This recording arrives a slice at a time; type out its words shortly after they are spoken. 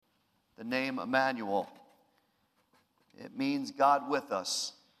the name Emmanuel. It means God with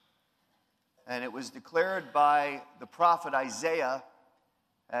us. And it was declared by the prophet Isaiah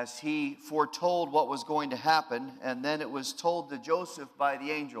as he foretold what was going to happen. And then it was told to Joseph by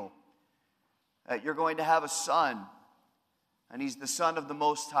the angel that you're going to have a son, and he's the Son of the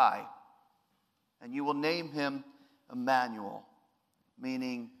Most High. And you will name him Emmanuel,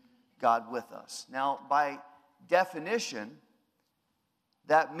 meaning God with us. Now, by definition,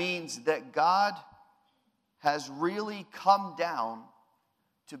 that means that God has really come down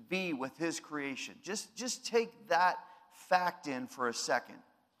to be with his creation. Just take that fact in for a second.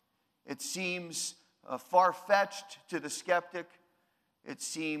 It seems far-fetched to the skeptic. It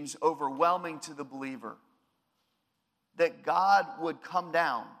seems overwhelming to the believer that God would come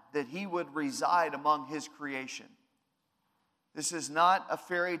down, that he would reside among his creation. This is not a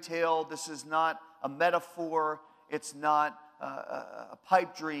fairy tale. This is not a metaphor. It's not a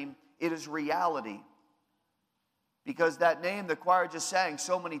pipe dream. It is reality. Because that name the choir just sang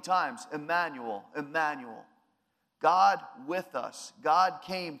so many times, Emmanuel, Emmanuel. God with us. God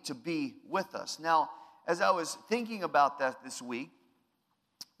came to be with us. Now, as I was thinking about that this week,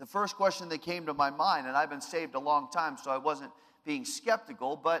 the first question that came to my mind, and I've been saved a long time, so I wasn't being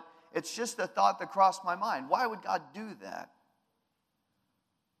skeptical, but it's just a thought that crossed my mind. Why would God do that?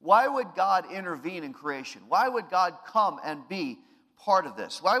 Why would God intervene in creation? Why would God come and be part of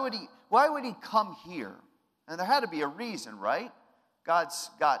this? Why would he come here? And there had to be a reason, right? God's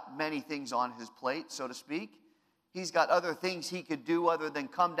got many things on his plate, so to speak. He's got other things he could do other than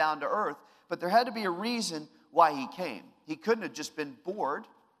come down to earth. But there had to be a reason why he came. He couldn't have just been bored.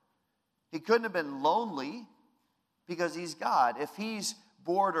 He couldn't have been lonely because he's God. If he's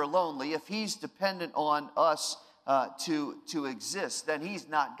bored or lonely, if he's dependent on us to exist, then he's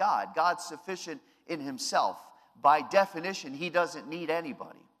not God. God's sufficient in himself. By definition, he doesn't need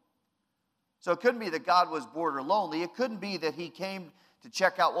anybody. So it couldn't be that God was bored or lonely. It couldn't be that he came to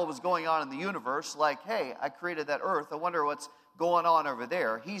check out what was going on in the universe, like, hey, I created that earth. I wonder what's going on over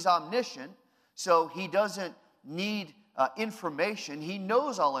there. He's omniscient, so he doesn't need information. He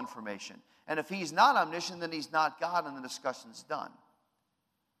knows all information. And if he's not omniscient, then he's not God, and the discussion's done.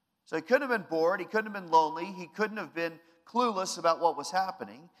 So he couldn't have been bored. He couldn't have been lonely. He couldn't have been clueless about what was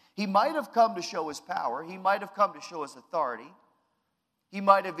happening. He might have come to show his power. He might have come to show his authority. He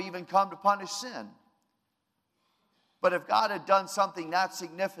might have even come to punish sin. But if God had done something that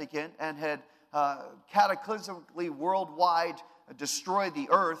significant and had cataclysmically worldwide destroyed the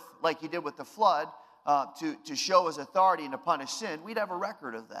earth like he did with the flood to show his authority and to punish sin, we'd have a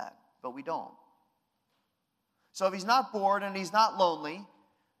record of that, but we don't. So if he's not bored and he's not lonely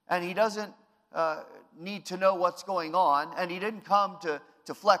and he doesn't need to know what's going on and he didn't come to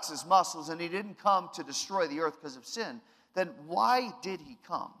flex his muscles and he didn't come to destroy the earth because of sin, then why did he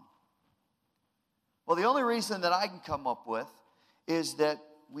come? Well, the only reason that I can come up with is that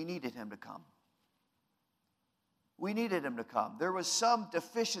we needed him to come. We needed him to come. There was some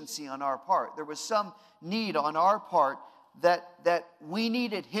deficiency on our part. There was some need on our part that we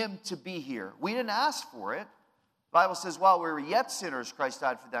needed him to be here. We didn't ask for it. The Bible says, while we were yet sinners, Christ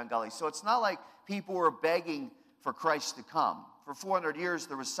died for the ungodly. So it's not like people were begging for Christ to come. For 400 years,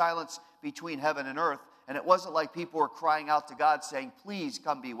 there was silence between heaven and earth. And it wasn't like people were crying out to God saying, please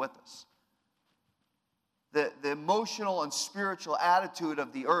come be with us. The emotional and spiritual attitude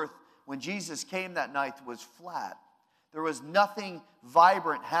of the earth when Jesus came that night was flat. There was nothing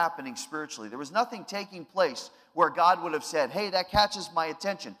vibrant happening spiritually. There was nothing taking place where God would have said, hey, that catches my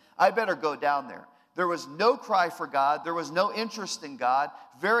attention. I better go down there. There was no cry for God. There was no interest in God.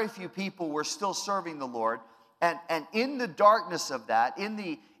 Very few people were still serving the Lord. And in the darkness of that, in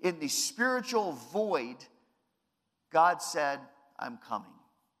the spiritual void, God said, I'm coming.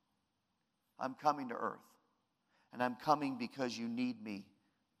 I'm coming to earth. And I'm coming because you need me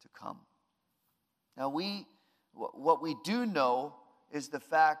to come. Now, what we do know is the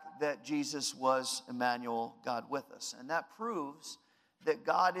fact that Jesus was Emmanuel, God with us. And that proves that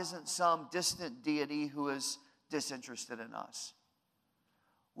God isn't some distant deity who is disinterested in us.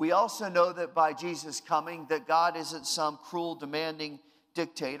 We also know that by Jesus coming, that God isn't some cruel, demanding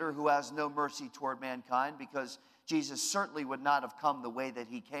dictator who has no mercy toward mankind, because Jesus certainly would not have come the way that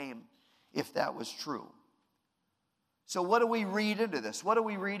he came if that was true. So what do we read into this? What do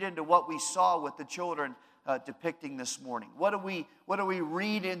we read into what we saw with the children depicting this morning? What do we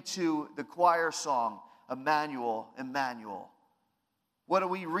read into the choir song, Emmanuel, Emmanuel? What do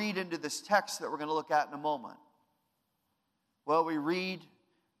we read into this text that we're going to look at in a moment? Well, we read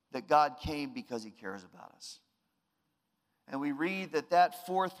that God came because he cares about us. And we read that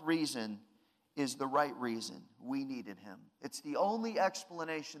fourth reason is the right reason. We needed him. It's the only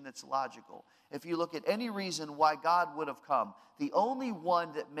explanation that's logical. If you look at any reason why God would have come, the only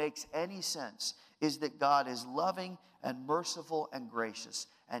one that makes any sense is that God is loving and merciful and gracious,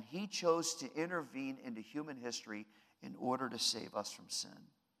 and he chose to intervene into human history in order to save us from sin.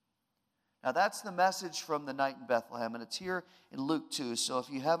 Now that's the message from the night in Bethlehem, and it's here in Luke 2. So if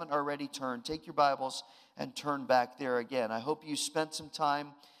you haven't already turned, take your Bibles and turn back there again. I hope you spent some time,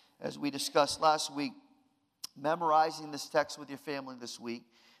 as we discussed last week, memorizing this text with your family this week.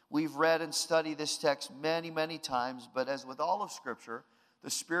 We've read and studied this text many, many times, but as with all of Scripture,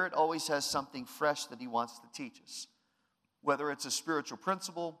 the Spirit always has something fresh that he wants to teach us. Whether it's a spiritual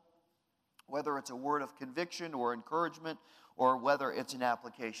principle, whether it's a word of conviction or encouragement, or whether it's an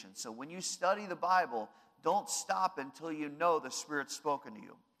application. So when you study the Bible, don't stop until you know the Spirit's spoken to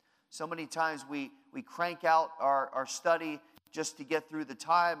you. So many times we crank out our study just to get through the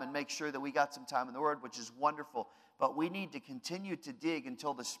time and make sure that we got some time in the Word, which is wonderful. But we need to continue to dig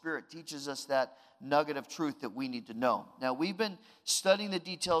until the Spirit teaches us that nugget of truth that we need to know. Now, we've been studying the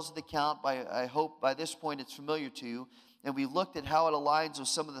details of the account. I hope by this point it's familiar to you. And we looked at how it aligns with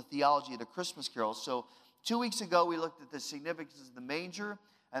some of the theology of the Christmas carols. So 2 weeks ago, we looked at the significance of the manger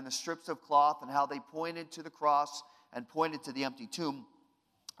and the strips of cloth and how they pointed to the cross and pointed to the empty tomb.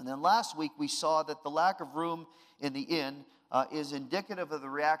 And then last week, we saw that the lack of room in the inn is indicative of the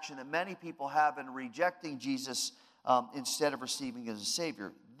reaction that many people have in rejecting Jesus instead of receiving him as a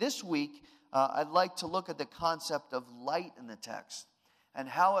Savior. This week, I'd like to look at the concept of light in the text and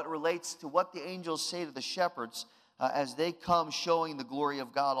how it relates to what the angels say to the shepherds as they come showing the glory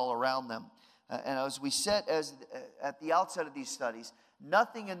of God all around them. And as we said at the outset of these studies,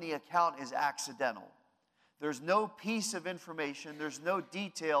 nothing in the account is accidental. There's no piece of information, there's no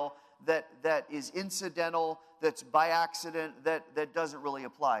detail that is incidental, that's by accident, that doesn't really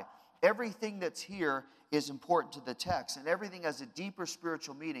apply. Everything that's here is important to the text, and everything has a deeper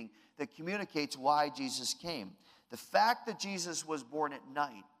spiritual meaning that communicates why Jesus came. The fact that Jesus was born at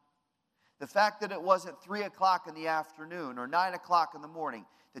night, the fact that it wasn't 3 o'clock in the afternoon or 9 o'clock in the morning,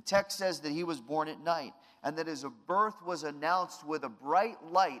 the text says that he was born at night, and that his birth was announced with a bright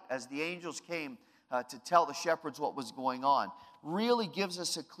light as the angels came to tell the shepherds what was going on. Really gives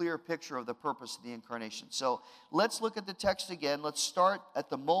us a clear picture of the purpose of the incarnation. So let's look at the text again. Let's start at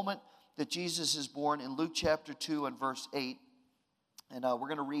the moment that Jesus is born in Luke chapter 2 and verse 8. And we're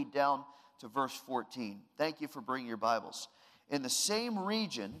going to read down to verse 14. Thank you for bringing your Bibles. In the same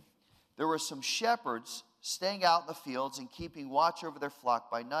region, there were some shepherds staying out in the fields and keeping watch over their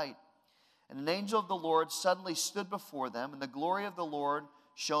flock by night. And an angel of the Lord suddenly stood before them, and the glory of the Lord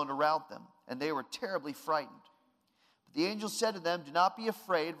shone around them, and they were terribly frightened. But the angel said to them, "Do not be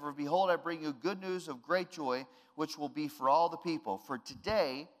afraid, for behold, I bring you good news of great joy, which will be for all the people. For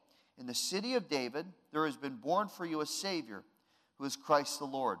today, in the city of David, there has been born for you a Savior, who is Christ the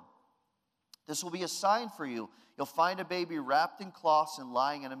Lord. This will be a sign for you. You'll find a baby wrapped in cloths and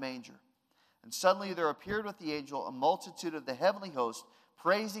lying in a manger." And suddenly there appeared with the angel a multitude of the heavenly host,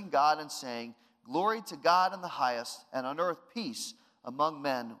 praising God and saying, "Glory to God in the highest, and on earth peace among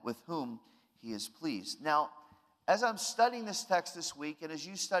men with whom he is pleased." Now, as I'm studying this text this week, and as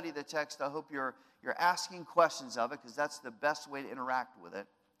you study the text, I hope you're asking questions of it, because that's the best way to interact with it.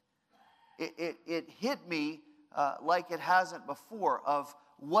 It hit me like it hasn't before, of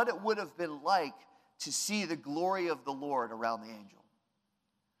what it would have been like to see the glory of the Lord around the angel.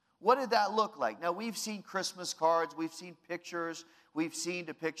 What did that look like? Now, we've seen Christmas cards, we've seen pictures, we've seen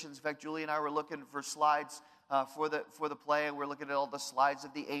depictions. In fact, Julie and I were looking for slides for the play, and we're looking at all the slides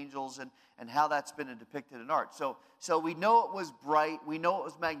of the angels and how that's been depicted in art. So we know it was bright, we know it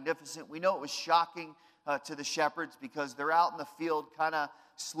was magnificent, we know it was shocking to the shepherds, because they're out in the field kind of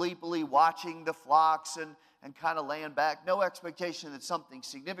sleepily watching the flocks and kind of laying back. No expectation that something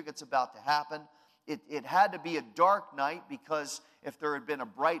significant's about to happen. It had to be a dark night, because if there had been a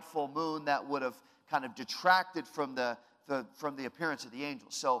bright full moon, that would have kind of detracted from the appearance of the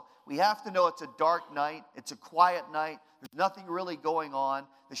angels. So we have to know it's a dark night. It's a quiet night. There's nothing really going on.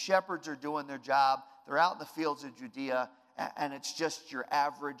 The shepherds are doing their job. They're out in the fields of Judea, and it's just your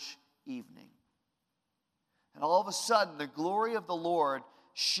average evening. And all of a sudden, the glory of the Lord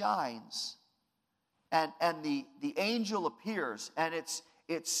shines, and the angel appears, and it's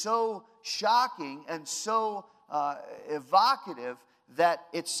so shocking and so evocative that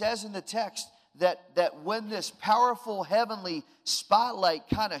it says in the text that when this powerful heavenly spotlight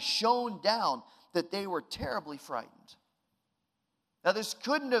kind of shone down, that they were terribly frightened. Now, this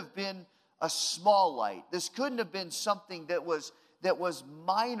couldn't have been a small light. This couldn't have been something that was that was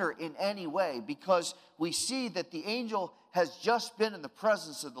minor in any way, because we see that the angel has just been in the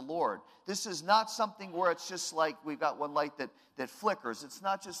presence of the Lord. This is not something where it's just like we've got one light that flickers. It's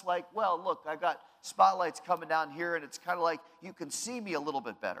not just like, well, look, I got spotlights coming down here, and it's kind of like you can see me a little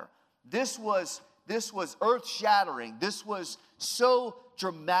bit better. This was earth-shattering. This was so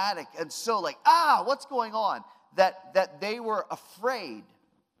dramatic and so like, what's going on? That they were afraid.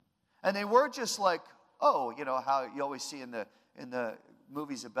 And they weren't just like, oh, you know how you always see in the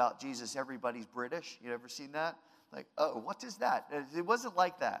movies about Jesus, everybody's British. You ever seen that? Like, oh, what is that? It wasn't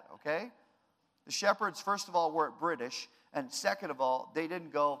like that, okay? The shepherds, first of all, weren't British. And second of all, they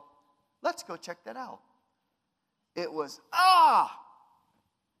didn't go, let's go check that out. It was,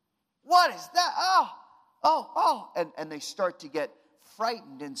 what is that? And they start to get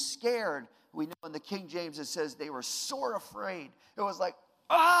frightened and scared. We know in the King James it says they were sore afraid. It was like,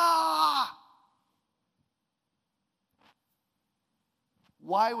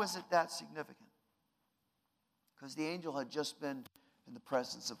 Why was it that significant? Because the angel had just been in the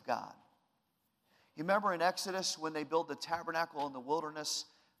presence of God. You remember in Exodus when they build the tabernacle in the wilderness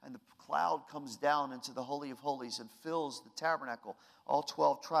and the cloud comes down into the Holy of Holies and fills the tabernacle. All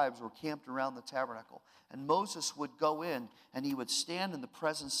 12 tribes were camped around the tabernacle. And Moses would go in and he would stand in the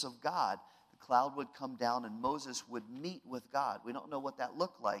presence of God. The cloud would come down and Moses would meet with God. We don't know what that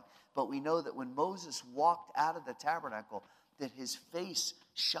looked like, but we know that when Moses walked out of the tabernacle, that his face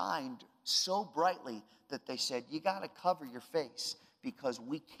shined so brightly that they said, you got to cover your face because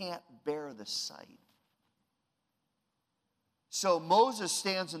we can't bear the sight. So Moses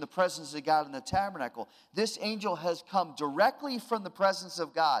stands in the presence of God in the tabernacle. This angel has come directly from the presence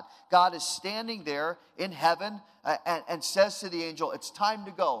of God. God is standing there in heaven and says to the angel, it's time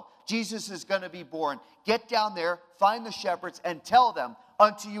to go. Jesus is going to be born. Get down there, find the shepherds, and tell them,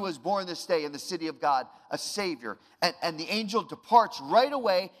 unto you is born this day in the city of God a Savior. And the angel departs right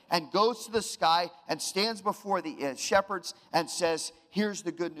away and goes to the sky and stands before the shepherds and says, here's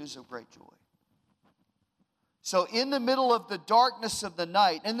the good news of great joy. So in the middle of the darkness of the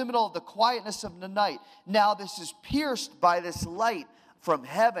night, in the middle of the quietness of the night, now this is pierced by this light from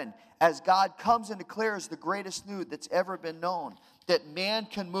heaven as God comes and declares the greatest news that's ever been known. That man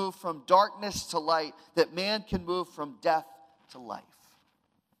can move from darkness to light, that man can move from death to life.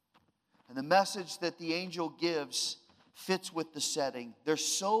 And the message that the angel gives fits with the setting. They're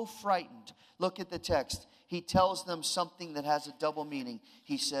so frightened. Look at the text. He tells them something that has a double meaning.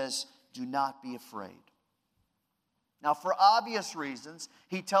 He says, do not be afraid. Now, for obvious reasons,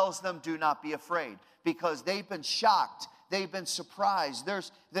 he tells them, do not be afraid, because they've been shocked. They've been surprised.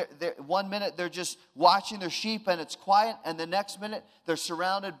 One minute they're just watching their sheep and it's quiet, and the next minute they're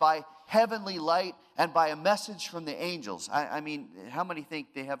surrounded by heavenly light and by a message from the angels. I mean, how many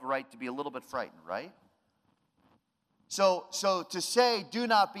think they have a right to be a little bit frightened, right? So to say, do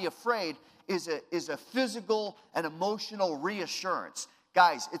not be afraid, is a physical and emotional reassurance.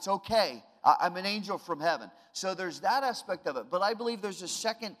 Guys, it's okay. I'm an angel from heaven. So there's that aspect of it. But I believe there's a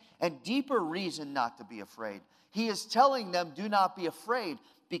second and deeper reason not to be afraid. He is telling them, do not be afraid,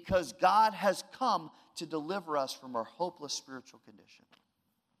 because God has come to deliver us from our hopeless spiritual condition.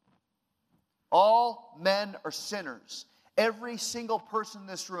 All men are sinners. Every single person in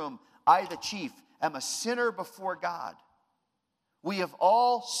this room, I, the chief, am a sinner before God. We have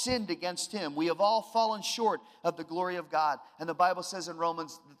all sinned against him. We have all fallen short of the glory of God. And the Bible says in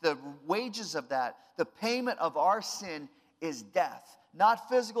Romans, the wages of that, the payment of our sin is death. Not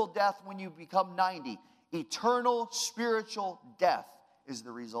physical death when you become 90. Eternal spiritual death is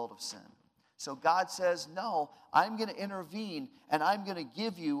the result of sin. So God says, no, I'm going to intervene and I'm going to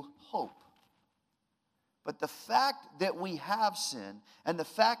give you hope. But the fact that we have sin and the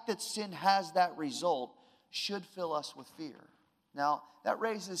fact that sin has that result should fill us with fear. Now, that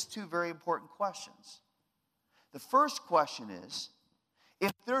raises two very important questions. The first question is,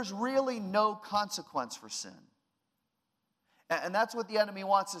 if there's really no consequence for sin, and that's what the enemy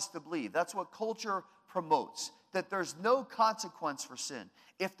wants us to believe, that's what culture promotes, that there's no consequence for sin.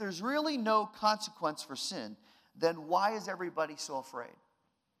 If there's really no consequence for sin, then why is everybody so afraid?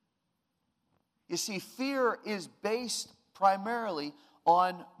 You see, fear is based primarily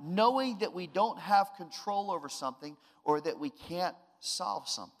on knowing that we don't have control over something or that we can't solve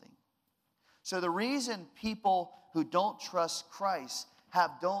something. So the reason people who don't trust Christ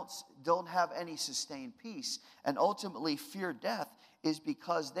don't have any sustained peace and ultimately fear death is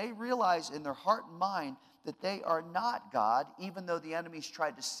because they realize in their heart and mind that they are not God, even though the enemy's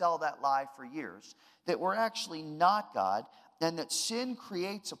tried to sell that lie for years, that we're actually not God, and that sin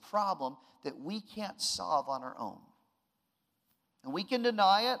creates a problem that we can't solve on our own. And we can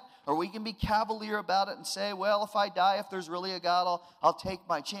deny it, or we can be cavalier about it and say, well, if I die, if there's really a God, I'll take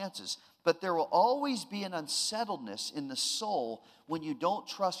my chances. But there will always be an unsettledness in the soul when you don't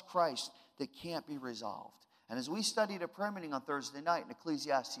trust Christ that can't be resolved. And as we studied at prayer meeting on Thursday night in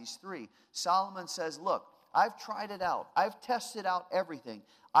Ecclesiastes 3, Solomon says, look, I've tried it out. I've tested out everything.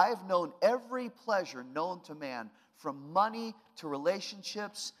 I've known every pleasure known to man, from money to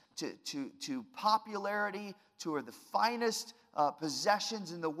relationships to popularity to the finest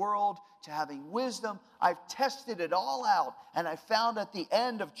possessions in the world to having wisdom. I've tested it all out, and I found at the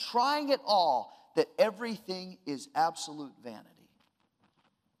end of trying it all that everything is absolute vanity.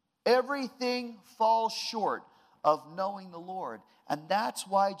 Everything falls short of knowing the Lord. And that's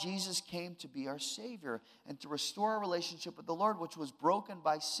why Jesus came to be our Savior and to restore our relationship with the Lord, which was broken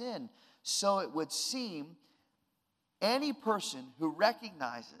by sin. So it would seem any person who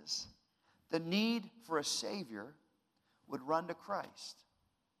recognizes the need for a Savior would run to Christ.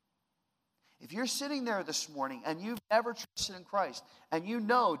 If you're sitting there this morning and you've never trusted in Christ, and you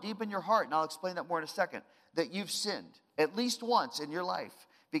know deep in your heart, and I'll explain that more in a second, that you've sinned at least once in your life,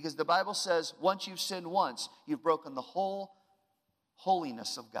 because the Bible says once you've sinned once, you've broken the whole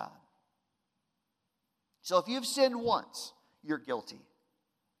holiness of God. So if you've sinned once, you're guilty.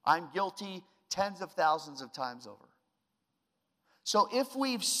 I'm guilty tens of thousands of times over. So if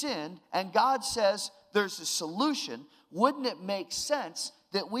we've sinned and God says there's a solution, wouldn't it make sense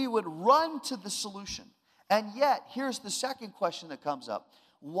that we would run to the solution? And yet, here's the second question that comes up.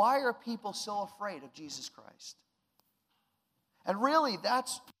 Why are people so afraid of Jesus Christ? And really,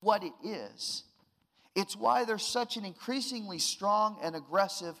 that's what it is. It's why there's such an increasingly strong and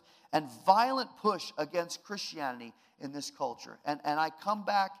aggressive and violent push against Christianity in this culture. And I come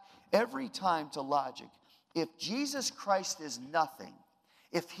back every time to logic. If Jesus Christ is nothing,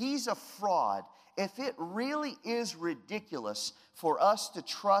 if he's a fraud, if it really is ridiculous for us to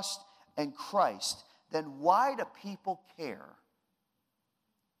trust in Christ, then why do people care?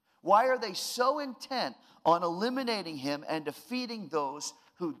 Why are they so intent on eliminating him and defeating those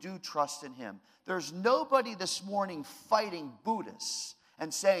who do trust in him? There's nobody this morning fighting Buddhists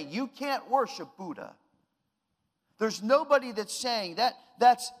and saying, you can't worship Buddha. There's nobody that's saying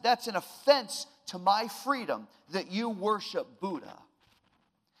that's an offense to my freedom that you worship Buddha.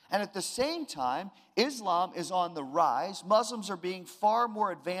 And at the same time, Islam is on the rise. Muslims are being far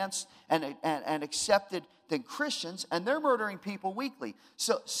more advanced and accepted than Christians, and they're murdering people weekly.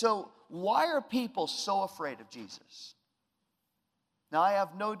 So why are people so afraid of Jesus? Now, I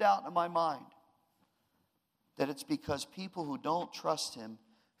have no doubt in my mind that it's because people who don't trust him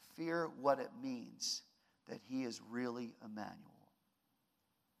fear what it means that he is really Emmanuel.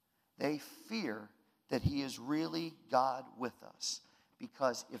 They fear that he is really God with us.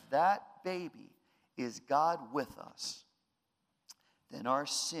 Because if that baby is God with us, then our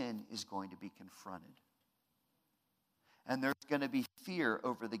sin is going to be confronted. And there's going to be fear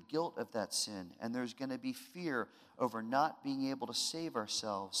over the guilt of that sin. And there's going to be fear over not being able to save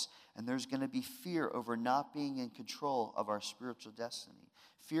ourselves. And there's going to be fear over not being in control of our spiritual destiny.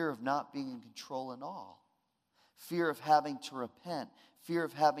 Fear of not being in control at all. Fear of having to repent. Fear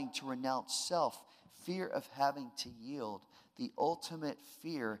of having to renounce self. Fear of having to yield. The ultimate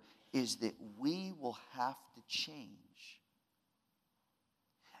fear is that we will have to change.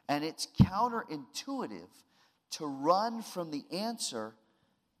 And it's counterintuitive to run from the answer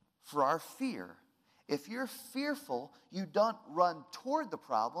for our fear. If you're fearful, you don't run toward the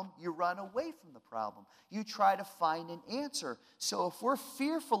problem, you run away from the problem. You try to find an answer. So if we're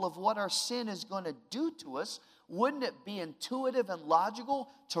fearful of what our sin is going to do to us, wouldn't it be intuitive and logical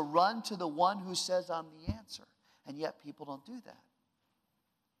to run to the one who says, I'm the answer? And yet people don't do that.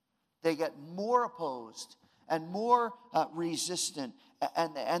 They get more opposed and more resistant,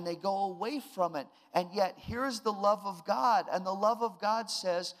 and they go away from it. And yet here's the love of God. And the love of God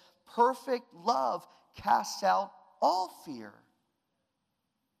says, perfect love casts out all fear.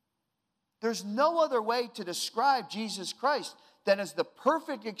 There's no other way to describe Jesus Christ than as the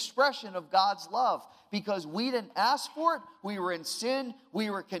perfect expression of God's love. Because we didn't ask for it. We were in sin. We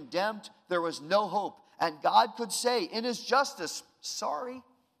were condemned. There was no hope. And God could say in his justice, sorry,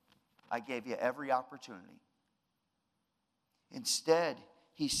 I gave you every opportunity. Instead,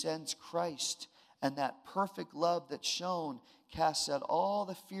 he sends Christ, and that perfect love that's shown casts out all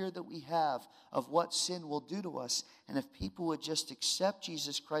the fear that we have of what sin will do to us. And if people would just accept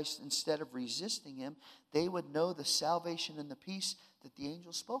Jesus Christ instead of resisting him, they would know the salvation and the peace that the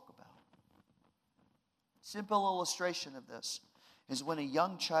angel spoke about. Simple illustration of this is when a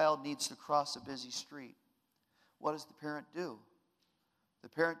young child needs to cross a busy street. What does the parent do? The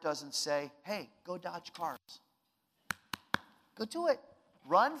parent doesn't say, hey, go dodge cars. Go do it.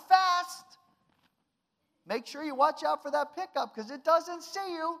 Run fast. Make sure you watch out for that pickup because it doesn't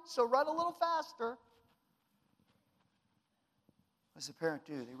see you, so run a little faster. What does the parent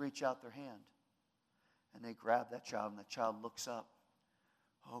do? They reach out their hand and they grab that child, and the child looks up.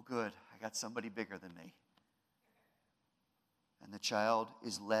 Oh, good, I got somebody bigger than me. And the child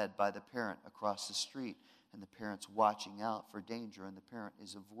is led by the parent across the street, and the parent's watching out for danger, and the parent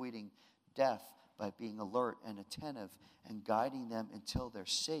is avoiding death by being alert and attentive and guiding them until they're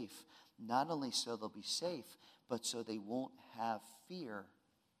safe. Not only so they'll be safe, but so they won't have fear.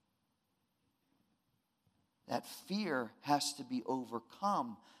 That fear has to be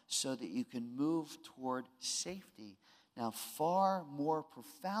overcome so that you can move toward safety. Now, far more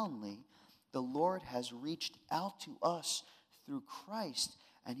profoundly, the Lord has reached out to us through Christ,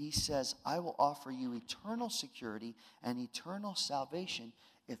 and he says, I will offer you eternal security and eternal salvation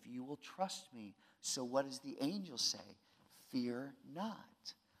if you will trust me. So what does the angel say? Fear not.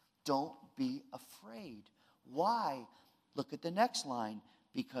 Don't be afraid. Why? Look at the next line.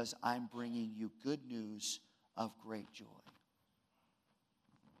 Because I'm bringing you good news of great joy.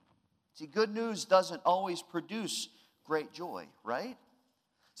 See, good news doesn't always produce great joy, right?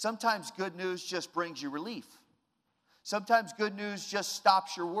 Sometimes good news just brings you relief. Sometimes good news just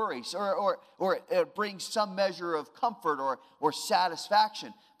stops your worries, or it brings some measure of comfort or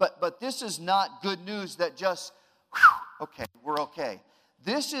satisfaction. But this is not good news that just, okay, we're okay.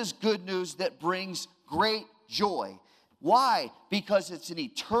 This is good news that brings great joy. Why? Because it's an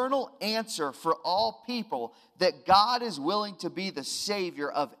eternal answer for all people that God is willing to be the Savior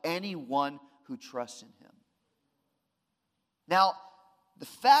of anyone who trusts in him. Now, the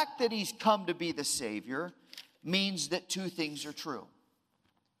fact that he's come to be the Savior means that two things are true.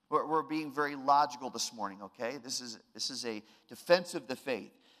 We're being very logical this morning, okay? This is a defense of the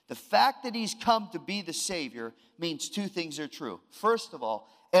faith. The fact that he's come to be the Savior means two things are true. First of all,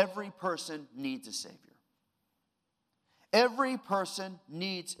 every person needs a Savior. Every person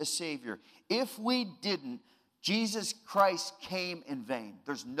needs a Savior. If we didn't, Jesus Christ came in vain.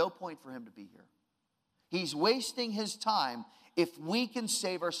 There's no point for him to be here. He's wasting his time if we can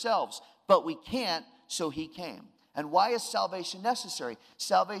save ourselves, but we can't, so he came. And why is salvation necessary?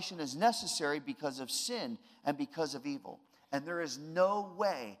 Salvation is necessary because of sin and because of evil. And there is no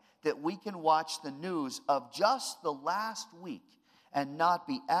way that we can watch the news of just the last week and not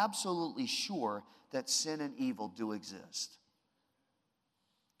be absolutely sure that sin and evil do exist.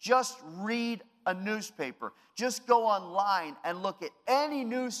 Just read a newspaper. Just go online and look at any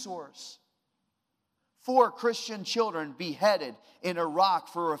news source. 4 Christian children beheaded in Iraq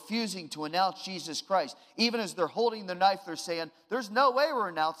for refusing to announce Jesus Christ. Even as they're holding the knife, they're saying, there's no way we're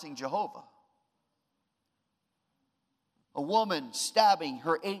announcing Jehovah. A woman stabbing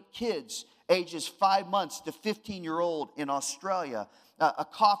her 8 kids, ages 5 months to 15-year-old in Australia. A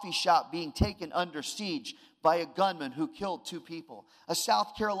coffee shop being taken under siege by a gunman who killed 2 people. A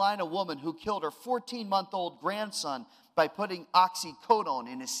South Carolina woman who killed her 14-month-old grandson by putting oxycodone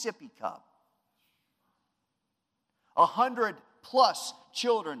in his sippy cup. 100+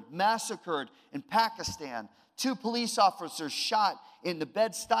 children massacred in Pakistan. 2 police officers shot in the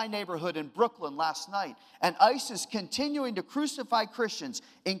Bed-Stuy neighborhood in Brooklyn last night. And ISIS continuing to crucify Christians,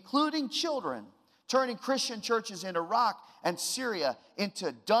 including children, turning Christian churches in Iraq and Syria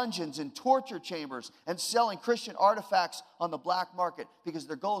into dungeons and torture chambers and selling Christian artifacts on the black market because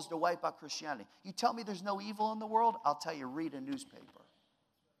their goal is to wipe out Christianity. You tell me there's no evil in the world? I'll tell you, read a newspaper.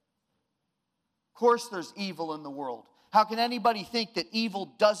 Of course there's evil in the world. How can anybody think that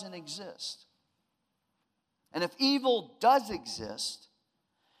evil doesn't exist? And if evil does exist,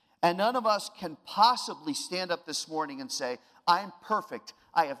 and none of us can possibly stand up this morning and say, I'm perfect.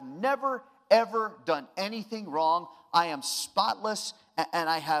 I have never, ever done anything wrong. I am spotless and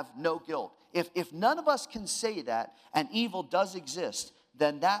I have no guilt. If none of us can say that and evil does exist,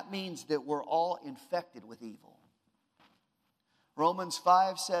 then that means that we're all infected with evil. Romans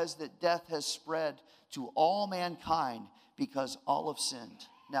 5 says that death has spread to all mankind because all have sinned.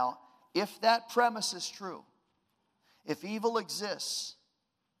 Now, if that premise is true, if evil exists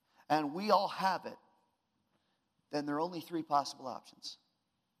and we all have it, then there are only 3 possible options.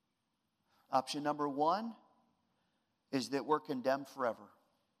 Option number 1 is that we're condemned forever.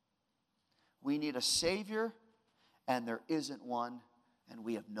 We need a Savior, and there isn't one, and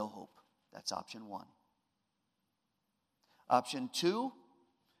we have no hope. That's option 1. Option 2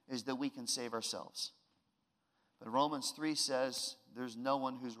 is that we can save ourselves. But Romans 3 says there's no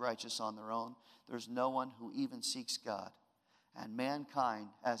one who's righteous on their own. There's no one who even seeks God. And mankind,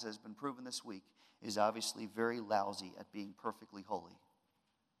 as has been proven this week, is obviously very lousy at being perfectly holy.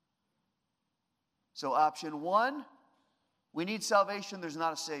 So option 1, We need salvation. There's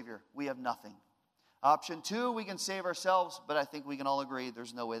not a Savior. We have nothing. Option 2, we can save ourselves, but I think we can all agree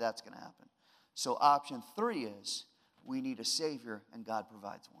there's no way that's going to happen. So option 3 is we need a Savior, and God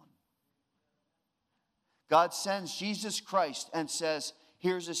provides one. God sends Jesus Christ and says,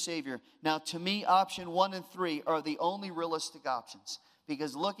 here's a Savior. Now, to me, option 1 and 3 are the only realistic options.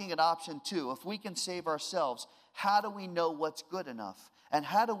 Because looking at option 2, if we can save ourselves, how do we know what's good enough? And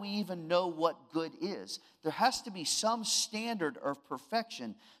how do we even know what good is? There has to be some standard of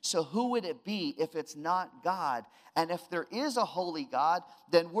perfection. So who would it be if it's not God? And if there is a holy God,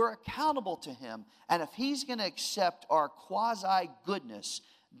 then we're accountable to him. And if he's going to accept our quasi-goodness,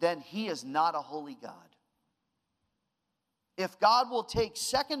 then he is not a holy God. If God will take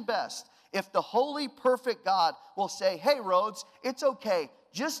second best, if the holy, perfect God will say, hey, Rhodes, it's okay.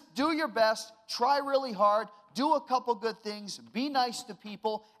 Just do your best. Try really hard. Do a couple good things. Be nice to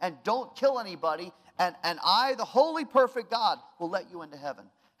people. And don't kill anybody. And I, the holy, perfect God, will let you into heaven.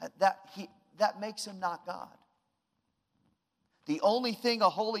 That makes him not God. The only thing a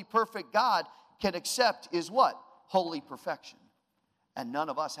holy, perfect God can accept is what? Holy perfection. And none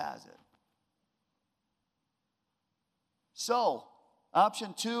of us has it. So,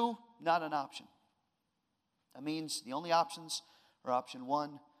 option 2, not an option. That means the only options are option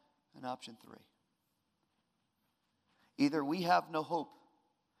 1 and option 3. Either we have no hope,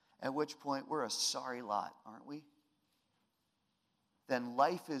 at which point we're a sorry lot, aren't we? Then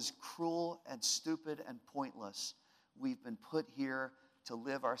life is cruel and stupid and pointless. We've been put here to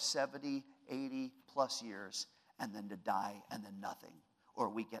live our 70, 80 plus years and then to die and then nothing. Or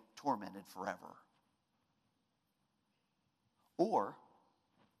we get tormented forever. Or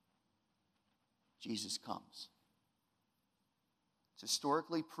Jesus comes. It's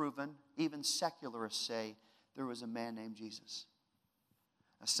historically proven, even secularists say there was a man named Jesus.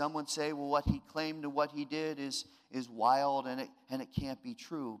 Now, some would say, well, what he claimed and what he did is wild and it can't be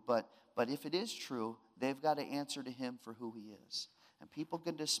true. But if it is true, they've got to answer to him for who he is. And people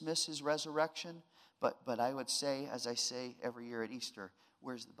can dismiss his resurrection, but I would say, as I say every year at Easter,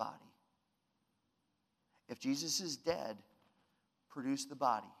 where's the body? If Jesus is dead, produce the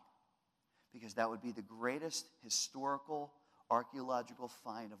body. Because that would be the greatest historical, archaeological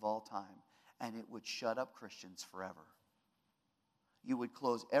find of all time. And it would shut up Christians forever. You would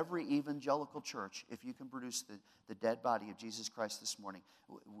close every evangelical church if you can produce the dead body of Jesus Christ this morning.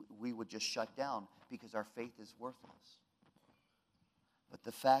 We would just shut down because our faith is worthless. But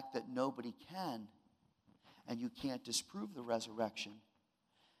the fact that nobody can, and you can't disprove the resurrection,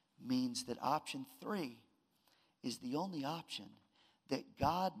 means that option 3 is the only option. That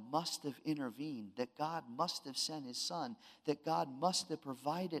God must have intervened, that God must have sent his son, that God must have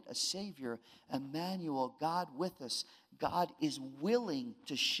provided a Savior, Emmanuel, God with us. God is willing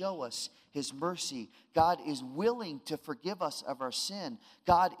to show us his mercy. God is willing to forgive us of our sin.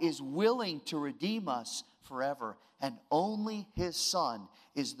 God is willing to redeem us forever. And only his Son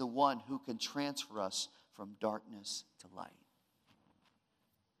is the one who can transfer us from darkness to light.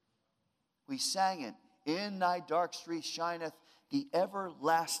 We sang it, in thy dark streets shineth the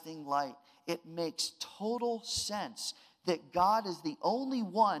everlasting light. It makes total sense that God is the only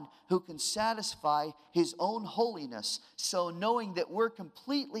one who can satisfy his own holiness. So knowing that we're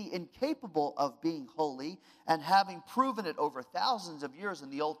completely incapable of being holy and having proven it over thousands of years in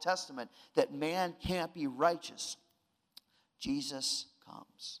the Old Testament that man can't be righteous, Jesus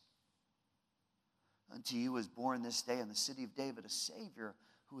comes. Unto you is born this day in the city of David a Savior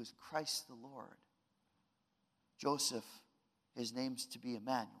who is Christ the Lord. Joseph, his name's to be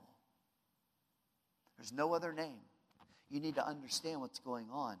Emmanuel. There's no other name. You need to understand what's going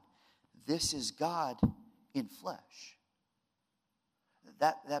on. This is God in flesh.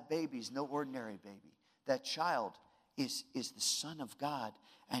 That baby's no ordinary baby. That child is the Son of God,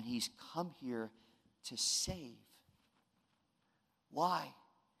 and he's come here to save. Why?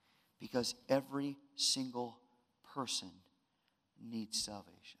 Because every single person needs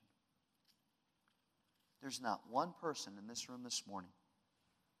salvation. There's not one person in this room this morning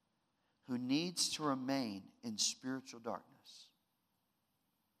who needs to remain in spiritual darkness.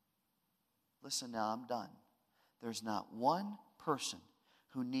 Listen now, I'm done. There's not one person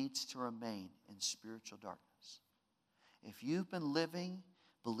who needs to remain in spiritual darkness. If you've been living,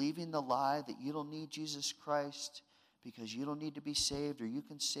 believing the lie that you don't need Jesus Christ because you don't need to be saved or you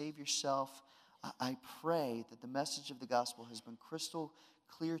can save yourself, I pray that the message of the gospel has been crystal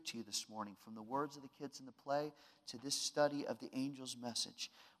clear to you this morning, from the words of the kids in the play to this study of the angel's message.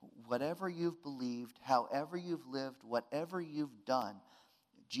 Whatever you've believed, however you've lived, whatever you've done,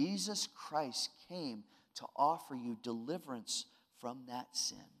 Jesus Christ came to offer you deliverance from that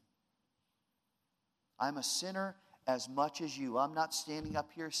sin. I'm a sinner as much as you. I'm not standing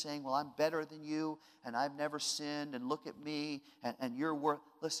up here saying, well, I'm better than you, and I've never sinned, and look at me, and you're worth.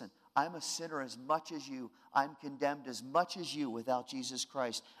 Listen, I'm a sinner as much as you. I'm condemned as much as you without Jesus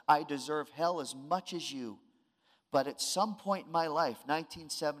Christ. I deserve hell as much as you. But at some point in my life,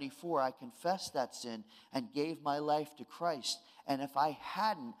 1974, I confessed that sin and gave my life to Christ. And if I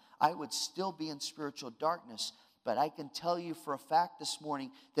hadn't, I would still be in spiritual darkness. But I can tell you for a fact this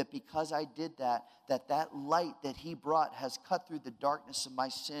morning that because I did that, that light that he brought has cut through the darkness of my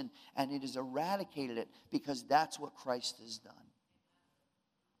sin, and it has eradicated it, because that's what Christ has done.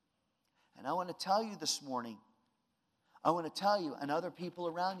 And I want to tell you this morning, I want to tell you, and other people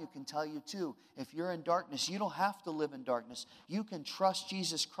around you can tell you too, if you're in darkness, you don't have to live in darkness. You can trust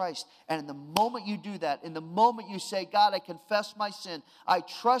Jesus Christ. And in the moment you do that, in the moment you say, God, I confess my sin, I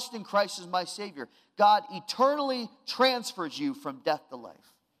trust in Christ as my Savior, God eternally transfers you from death to life.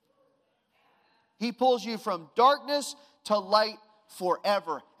 He pulls you from darkness to light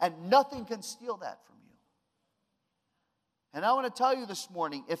forever. And nothing can steal that from you. And I want to tell you this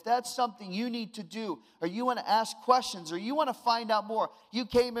morning, if that's something you need to do, or you want to ask questions, or you want to find out more, you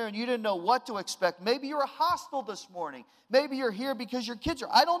came here and you didn't know what to expect. Maybe you're hostile this morning. Maybe you're here because your kids are.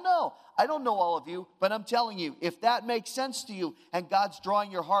 I don't know. I don't know all of you, but I'm telling you, if that makes sense to you and God's drawing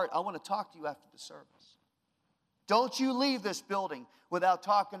your heart, I want to talk to you after the service. Don't you leave this building without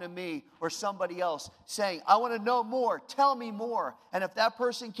talking to me or somebody else saying, I want to know more. Tell me more. And if that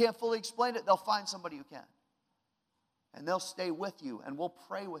person can't fully explain it, they'll find somebody who can. And they'll stay with you, and we'll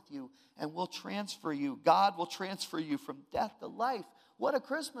pray with you, and we'll transfer you. God will transfer you from death to life. What a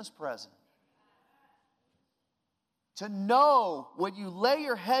Christmas present. To know when you lay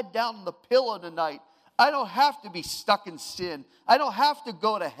your head down on the pillow tonight, I don't have to be stuck in sin. I don't have to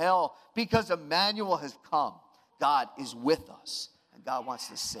go to hell because Emmanuel has come. God is with us, and God wants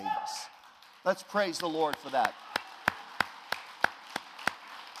to save us. Let's praise the Lord for that.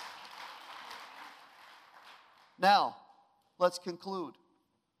 Now, let's conclude.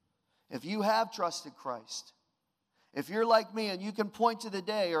 If you have trusted Christ, if you're like me and you can point to the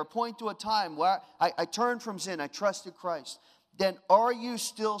day or point to a time where I turned from sin, I trusted Christ, then are you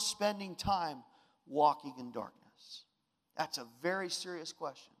still spending time walking in darkness? That's a very serious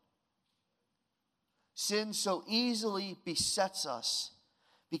question. Sin so easily besets us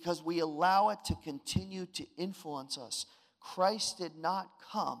because we allow it to continue to influence us. Christ did not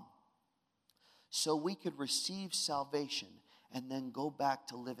come so we could receive salvation and then go back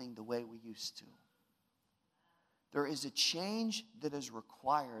to living the way we used to. There is a change that is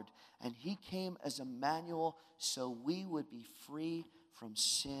required, and he came as Emmanuel so we would be free from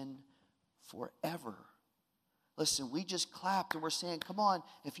sin forever. Listen, we just clapped and we're saying, come on,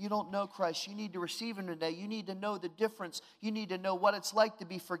 if you don't know Christ, you need to receive him today. You need to know the difference. You need to know what it's like to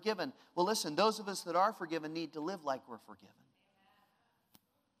be forgiven. Well, listen, those of us that are forgiven need to live like we're forgiven.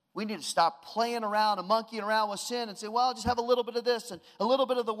 We need to stop playing around and monkeying around with sin and say, well, I'll just have a little bit of this and a little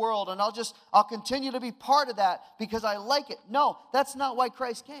bit of the world, and I'll continue to be part of that because I like it. No, that's not why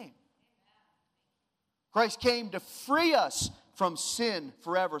Christ came. Christ came to free us from sin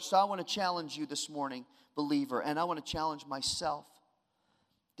forever. So I want to challenge you this morning, believer, and I want to challenge myself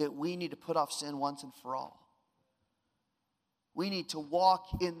that we need to put off sin once and for all. We need to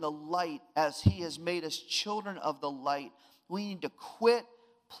walk in the light as he has made us children of the light. We need to quit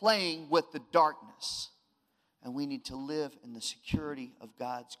playing with the darkness. And we need to live in the security of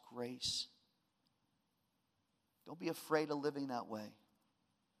God's grace. Don't be afraid of living that way.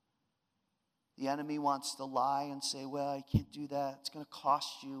 The enemy wants to lie and say, well, I can't do that. It's going to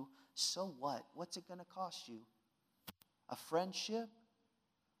cost you. So what? What's it going to cost you? A friendship?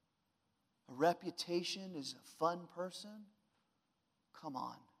 A reputation as a fun person? Come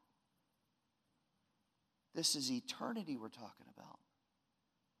on. This is eternity we're talking about.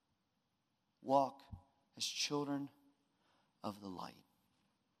 Walk as children of the light.